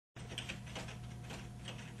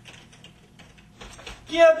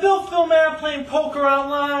Yeah, Bill Fillmaff playing poker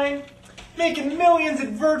online, making millions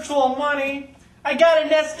in virtual money. I got a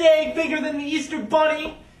nest egg bigger than the Easter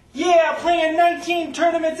Bunny. Yeah, playing 19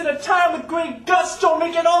 tournaments at a time with great gusto,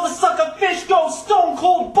 making all the sucker fish go stone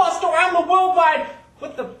cold bust around the worldwide.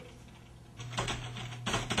 What the?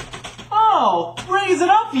 Oh, raise it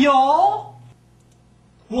up, y'all.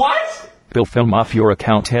 What? Bill Fillmaff, your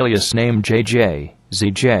account alias name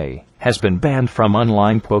JJZJ has been banned from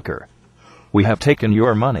online poker. We have taken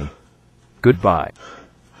your money. Goodbye.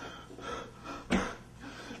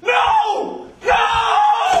 No!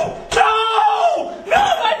 No! No! No!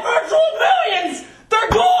 My virtual millions! They're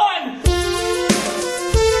gone!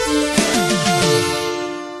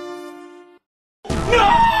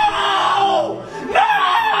 No!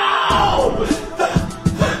 No!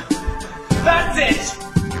 That's it!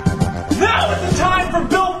 Now is the time for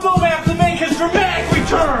Bill Fillmaff to make his dramatic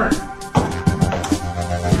return!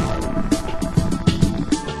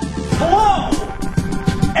 Hello!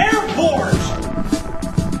 Airport!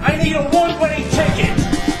 I need a one-way ticket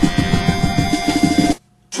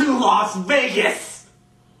to Las Vegas!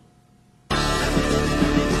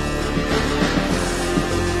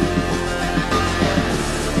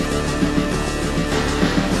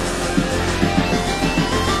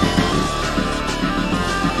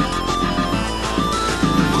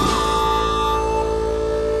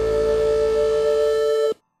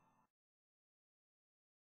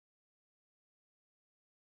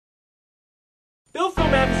 Bill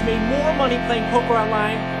Fillmaff has made more money playing poker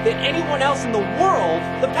online than anyone else in the world.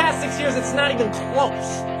 The past 6 years, it's not even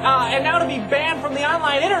close. And now to be banned from the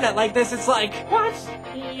online internet like this, it's like, what?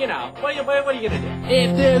 You know, what are you gonna do?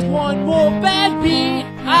 If there's one more bad beat,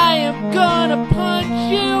 I am gonna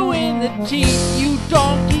punch you in the teeth. You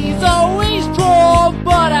donkeys always draw,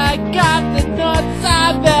 but I got the nuts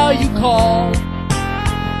I value call.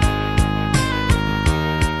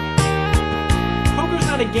 Poker's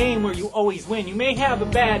not a game where you always win. You may have a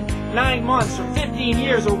bad 9 months or 15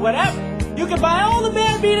 years or whatever. You can buy all the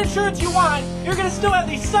bad beat insurance you want. You're gonna still have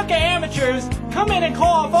these sucker amateurs come in and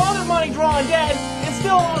call off all their money drawing dead and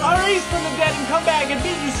still raise from the dead and come back and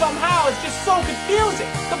beat you somehow. It's just so confusing.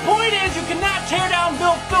 The point is, you cannot tear down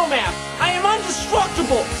Bill Fillmaff. I am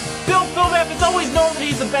indestructible. Bill Fillmaff has always known that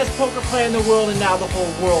he's the best poker player in the world, and now the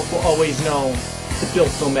whole world will always know that Bill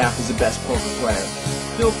Fillmaff is the best poker player.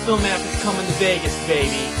 Bill Fillmaff is coming to Vegas,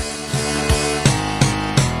 baby.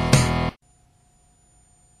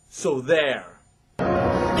 So there.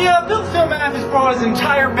 Yeah, Bill Fillmaff has brought his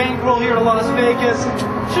entire bankroll here to Las Vegas.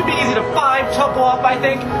 Should be easy to top off, I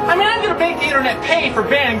think. I mean, I'm gonna make the internet pay for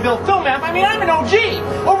banning Bill Fillmaff. I mean, I'm an OG,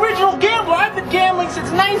 original gambler. I've been gambling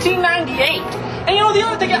since 1998. And you know, the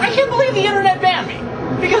other thing, I can't believe the internet banned me.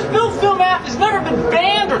 Because Bill Fillmaff has never been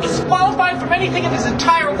banned or disqualified from anything in his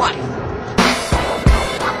entire life.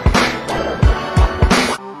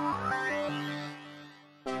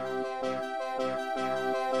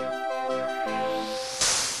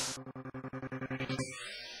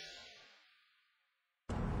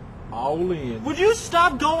 All in. Would you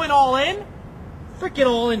stop going all in? Freaking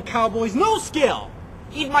all in, Cowboys. No skill.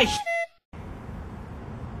 Eat my sh**.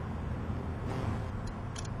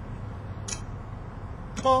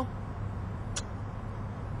 Well,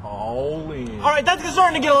 All in. alright, that's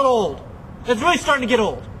starting to get a little old. That's really starting to get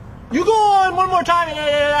old. You go on one more time and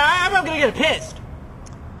I'm gonna get pissed.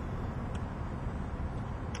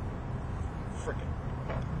 Frickin'.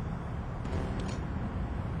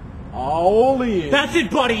 All in. That's it,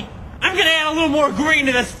 buddy. I'm gonna add a little more green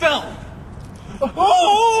to this film.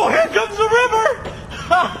 Oh, here comes the river!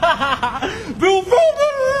 Bill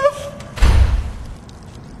Fillmaff!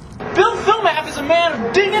 Bill Fillmaff is a man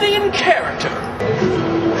of dignity and character.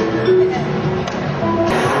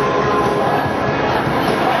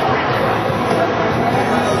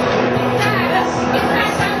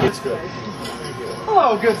 It's good.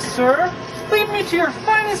 Hello, good sir. Lead me to your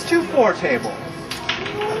finest 2-4 table.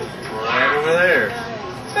 Right over there.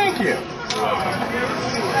 Thank you.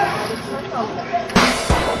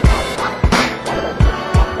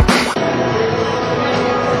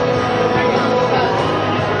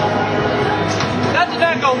 That did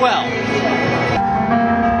not go well.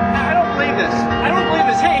 I don't believe this. I don't believe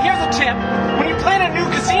this. Hey, here's a tip. When you plan a new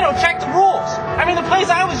casino, check the rules. I mean, the place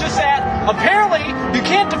I was just at, apparently you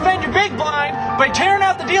can't defend your big blind by tearing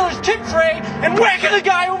out the dealer's tip tray and whacking the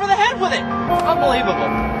guy over the head with it.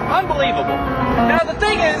 Unbelievable. Unbelievable. Now, the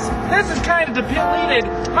thing is, this is kind of depleted.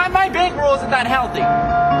 My bankroll isn't that healthy.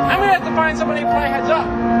 I'm going to have to find somebody to play heads up.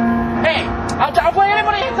 Hey, I'll play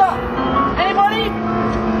anybody heads up. Anybody?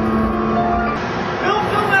 Bill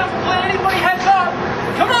Fillmaff will play anybody heads up.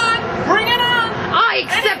 Come on, bring it on. I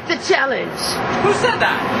accept the challenge. challenge. Who said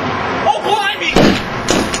that? Oh, blimey!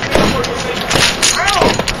 Ow!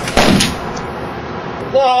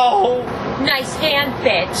 Whoa! Nice hand,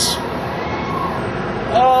 bitch.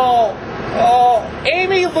 Oh,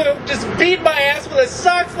 Amy Luke just beat my ass with a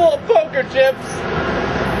sock full of poker chips.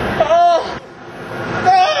 Oh.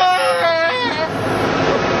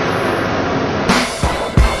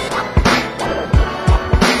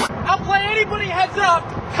 I'll play anybody heads up.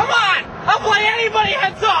 Come on, I'll play anybody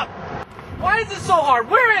heads up. Why is this so hard?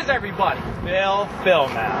 Where is everybody? Bill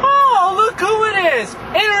Fillmaff. Oh, look who it is!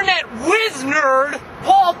 Internet whiz nerd,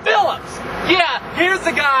 Paul Phillips! Yeah, here's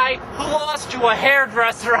the guy who lost you a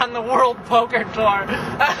hairdresser on the World Poker Tour.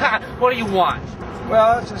 What do you want?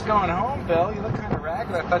 Well, I was just going home, Bill. You look kind of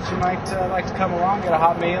ragged. I thought you might like to come along, get a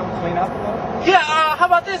hot meal, clean up a little. Yeah, how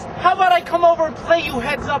about this? How about I come over and play you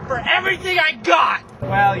heads up for everything I got?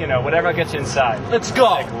 Well, you know, whatever gets you inside. Let's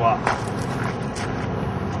go. Take a walk.